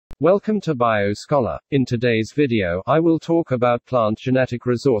Welcome to BioScholar. In today's video, I will talk about plant genetic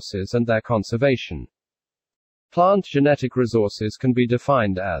resources and their conservation. Plant genetic resources can be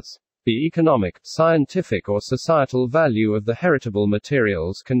defined as the economic, scientific or societal value of the heritable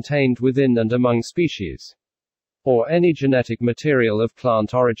materials contained within and among species, or any genetic material of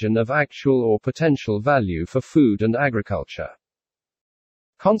plant origin of actual or potential value for food and agriculture.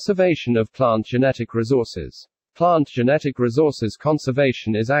 Conservation of plant genetic resources. Plant genetic resources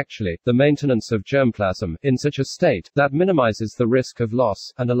conservation is actually the maintenance of germplasm in such a state that minimizes the risk of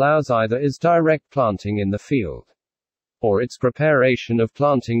loss, and allows either its direct planting in the field or its preparation of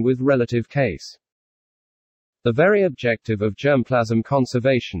planting with relative case. The very objective of germplasm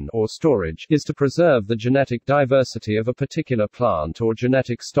conservation or storage is to preserve the genetic diversity of a particular plant or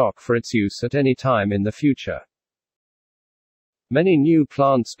genetic stock for its use at any time in the future. Many new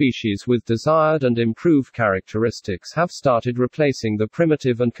plant species with desired and improved characteristics have started replacing the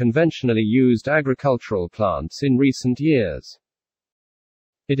primitive and conventionally used agricultural plants in recent years.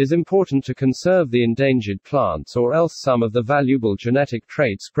 It is important to conserve the endangered plants, or else some of the valuable genetic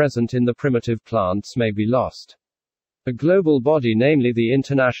traits present in the primitive plants may be lost. A global body, namely the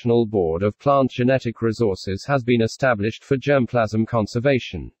International Board of Plant Genetic Resources, has been established for germplasm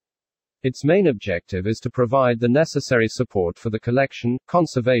conservation. Its main objective is to provide the necessary support for the collection,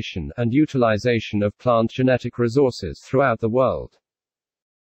 conservation, and utilization of plant genetic resources throughout the world.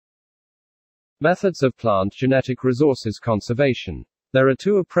 Methods of plant genetic resources conservation. There are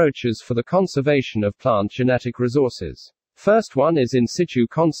two approaches for the conservation of plant genetic resources. First one is in-situ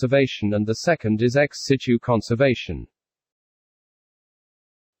conservation and the second is ex-situ conservation.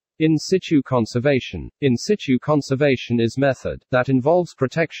 In-situ conservation. In-situ conservation is method that involves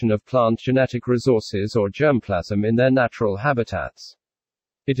protection of plant genetic resources or germplasm in their natural habitats.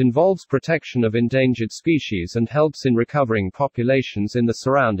 It involves protection of endangered species and helps in recovering populations in the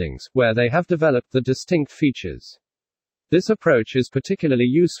surroundings, where they have developed the distinct features. This approach is particularly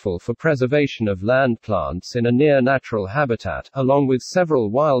useful for preservation of land plants in a near-natural habitat, along with several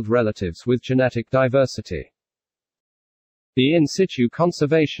wild relatives with genetic diversity. The in-situ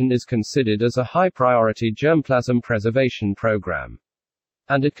conservation is considered as a high-priority germplasm preservation program,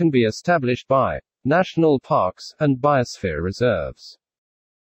 and it can be established by national parks and biosphere reserves.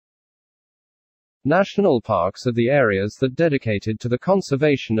 National parks are the areas that are dedicated to the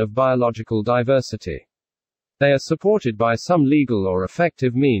conservation of biological diversity. They are supported by some legal or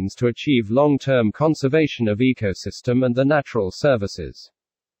effective means to achieve long-term conservation of ecosystem and the natural services.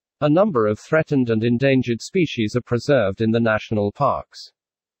 A number of threatened and endangered species are preserved in the national parks.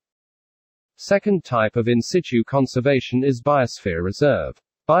 Second type of in-situ conservation is biosphere reserve.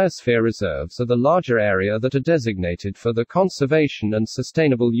 Biosphere reserves are the larger area that are designated for the conservation and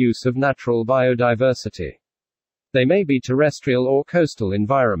sustainable use of natural biodiversity. They may be terrestrial or coastal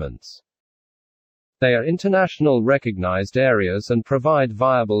environments. They are international recognized areas and provide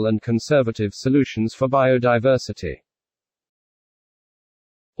viable and conservative solutions for biodiversity.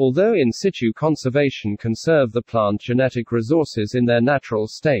 Although in-situ conservation conserve the plant genetic resources in their natural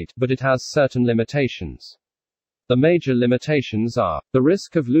state, but it has certain limitations. The major limitations are the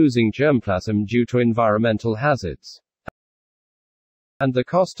risk of losing germplasm due to environmental hazards, and the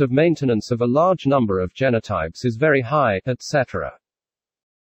cost of maintenance of a large number of genotypes is very high, etc.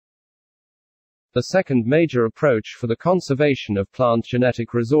 The second major approach for the conservation of plant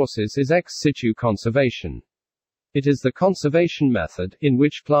genetic resources is ex-situ conservation. It is the conservation method in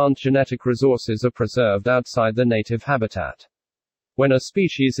which plant genetic resources are preserved outside the native habitat. When a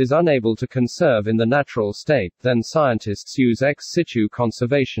species is unable to conserve in the natural state, then scientists use ex-situ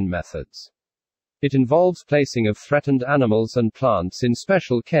conservation methods. It involves placing of threatened animals and plants in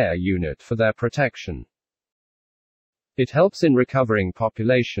special care unit for their protection. It helps in recovering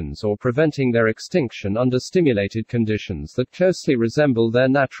populations or preventing their extinction under stimulated conditions that closely resemble their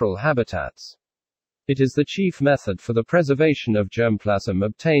natural habitats. It is the chief method for the preservation of germplasm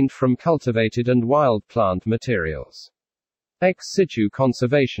obtained from cultivated and wild plant materials. Ex-situ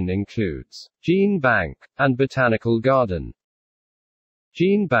conservation includes gene bank and botanical garden.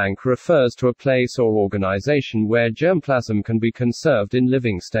 Gene bank refers to a place or organization where germplasm can be conserved in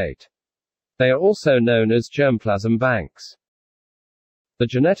living state. They are also known as germplasm banks. The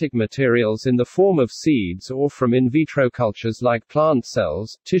genetic materials in the form of seeds or from in vitro cultures like plant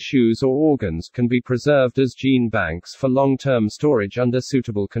cells, tissues or organs can be preserved as gene banks for long-term storage under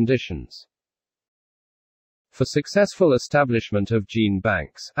suitable conditions. For successful establishment of gene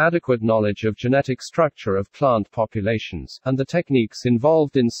banks, adequate knowledge of genetic structure of plant populations, and the techniques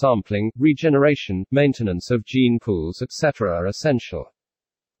involved in sampling, regeneration, maintenance of gene pools etc. are essential.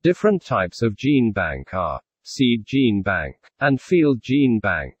 Different types of gene bank are seed gene bank and field gene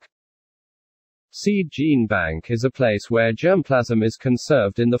bank. Seed gene bank is a place where germplasm is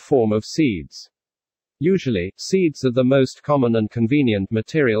conserved in the form of seeds. Usually, seeds are the most common and convenient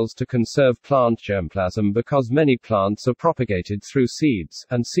materials to conserve plant germplasm because many plants are propagated through seeds,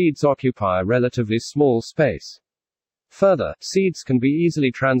 and seeds occupy a relatively small space. Further, seeds can be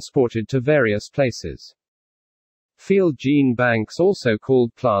easily transported to various places. Field gene banks, also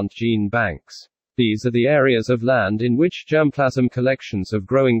called plant gene banks. These are the areas of land in which germplasm collections of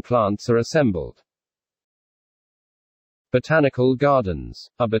growing plants are assembled. Botanical gardens.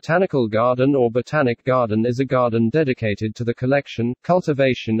 A botanical garden or botanic garden is a garden dedicated to the collection,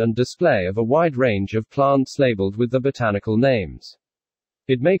 cultivation and display of a wide range of plants labeled with the botanical names.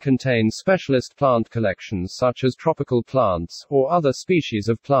 It may contain specialist plant collections such as tropical plants, or other species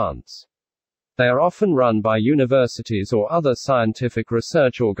of plants. They are often run by universities or other scientific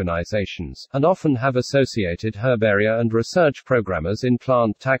research organizations, and often have associated herbaria and research programmers in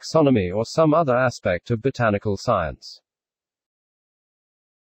plant taxonomy or some other aspect of botanical science.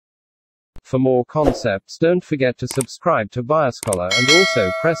 For more concepts, don't forget to subscribe to Bioscholar and also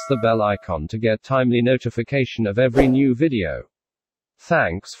press the bell icon to get timely notification of every new video.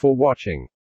 Thanks for watching.